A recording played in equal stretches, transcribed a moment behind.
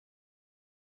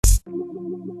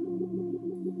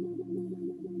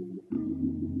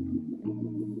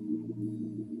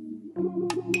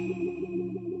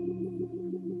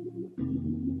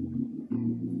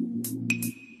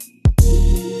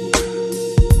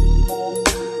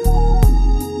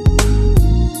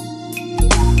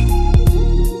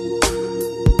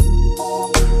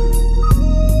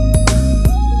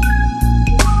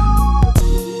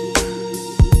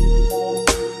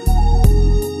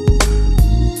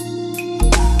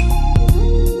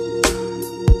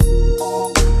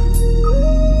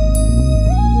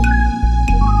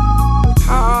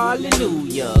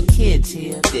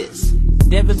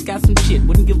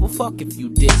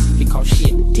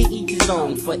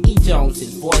song for E.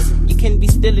 Jones's voice. You can be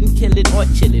stealing, killing, or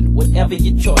chilling, whatever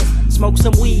your choice. Smoke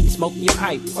some weed, smoke your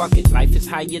pipe, fuck it, life is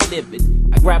how you live it.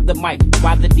 I grab the mic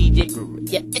while the DJ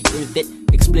it.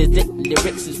 Explicit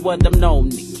lyrics is what I'm known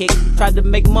to kick. Try to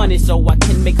make money so I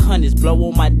can make honeys blow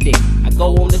on my dick. I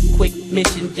go on a quick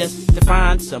mission just to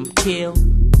find some kill.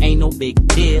 Ain't no big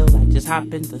deal, I just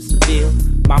hop in the spill.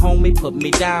 My homie put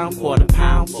me down,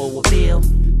 £1/4 for a bill.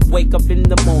 Wake up in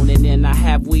the morning and I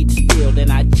have weed spilled,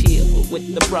 and I chill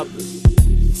with the brothers,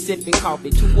 sipping coffee.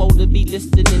 Too old to be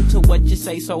listening to what you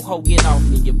say, so ho, get off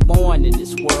me. You're born in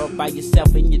this world by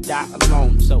yourself and you die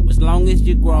alone. So as long as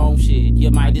you're grown, shit, you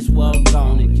might as well go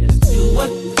on and just do what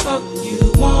the fuck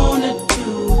you wanna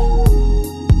do.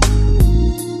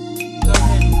 Go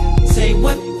ahead and say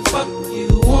what the fuck you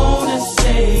wanna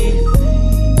say.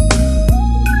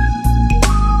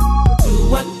 Do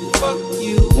what the fuck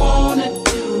you wanna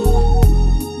do.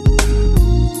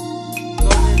 Go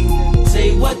ahead and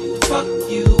say what the fuck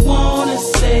you wanna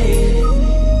say.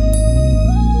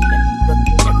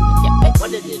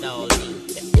 What does it all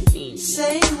mean?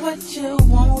 Say what you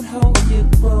want, hope you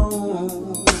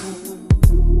grown.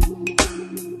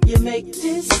 You make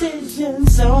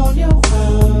decisions on your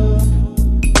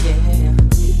own. Yeah.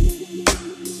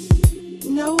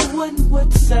 No one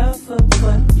would suffer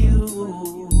but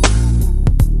you.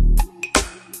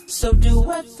 So do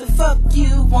what the fuck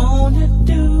you wanna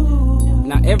do.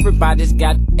 Now everybody's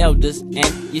got elders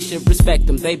and you should respect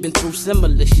them. They've been through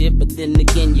similar shit, but then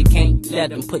again you can't let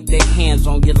them put their hands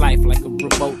on your life like a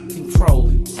remote control.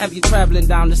 Have you traveling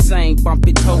down the same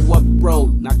bumpy toe-up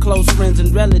road? Now close friends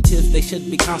and relatives, they should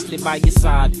be constantly by your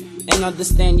side. And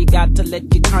understand you got to let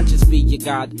your conscience be your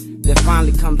God. There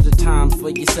finally comes the time for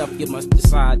yourself, you must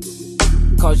decide.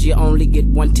 Cause you only get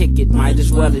one ticket, might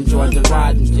as well enjoy the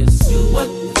ride and just do what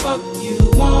the fuck you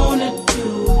wanna do.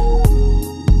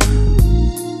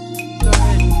 Go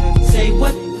ahead and just say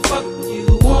what the fuck you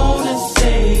wanna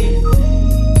say.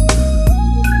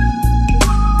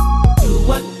 Do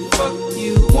what the fuck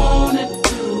you wanna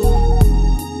do.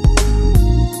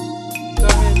 Go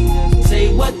ahead and just say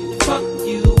what the fuck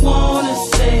you wanna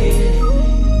say.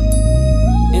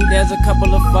 And there's a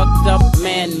couple of fucked up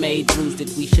man-made rules that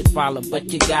we should follow,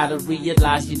 but you gotta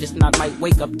realize you just not might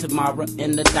wake up tomorrow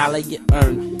and the dollar you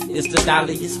earn is the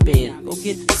dollar you spend. Go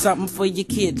get something for your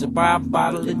kids or buy a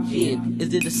bottle of gin.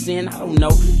 Is it a sin? I don't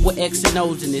know. We're X and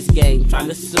O's in this game, trying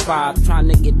to survive, trying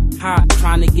to get high,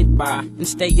 trying to get by and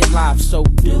stay alive. So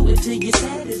do it till you're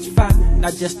satisfied,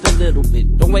 not just a little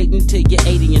bit. Don't wait until you're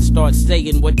 80 and start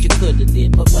saying what you coulda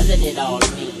did. But what did it all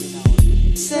mean?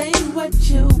 Say what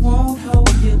you want, hope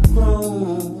you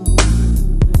grown.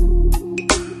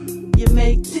 You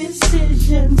make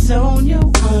decisions on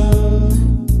your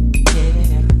own.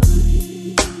 Yeah.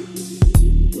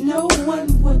 No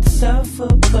one would suffer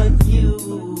but you.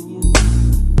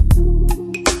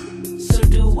 So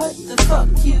do what the fuck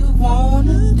you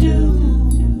wanna do.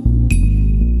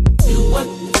 Do what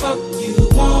the fuck you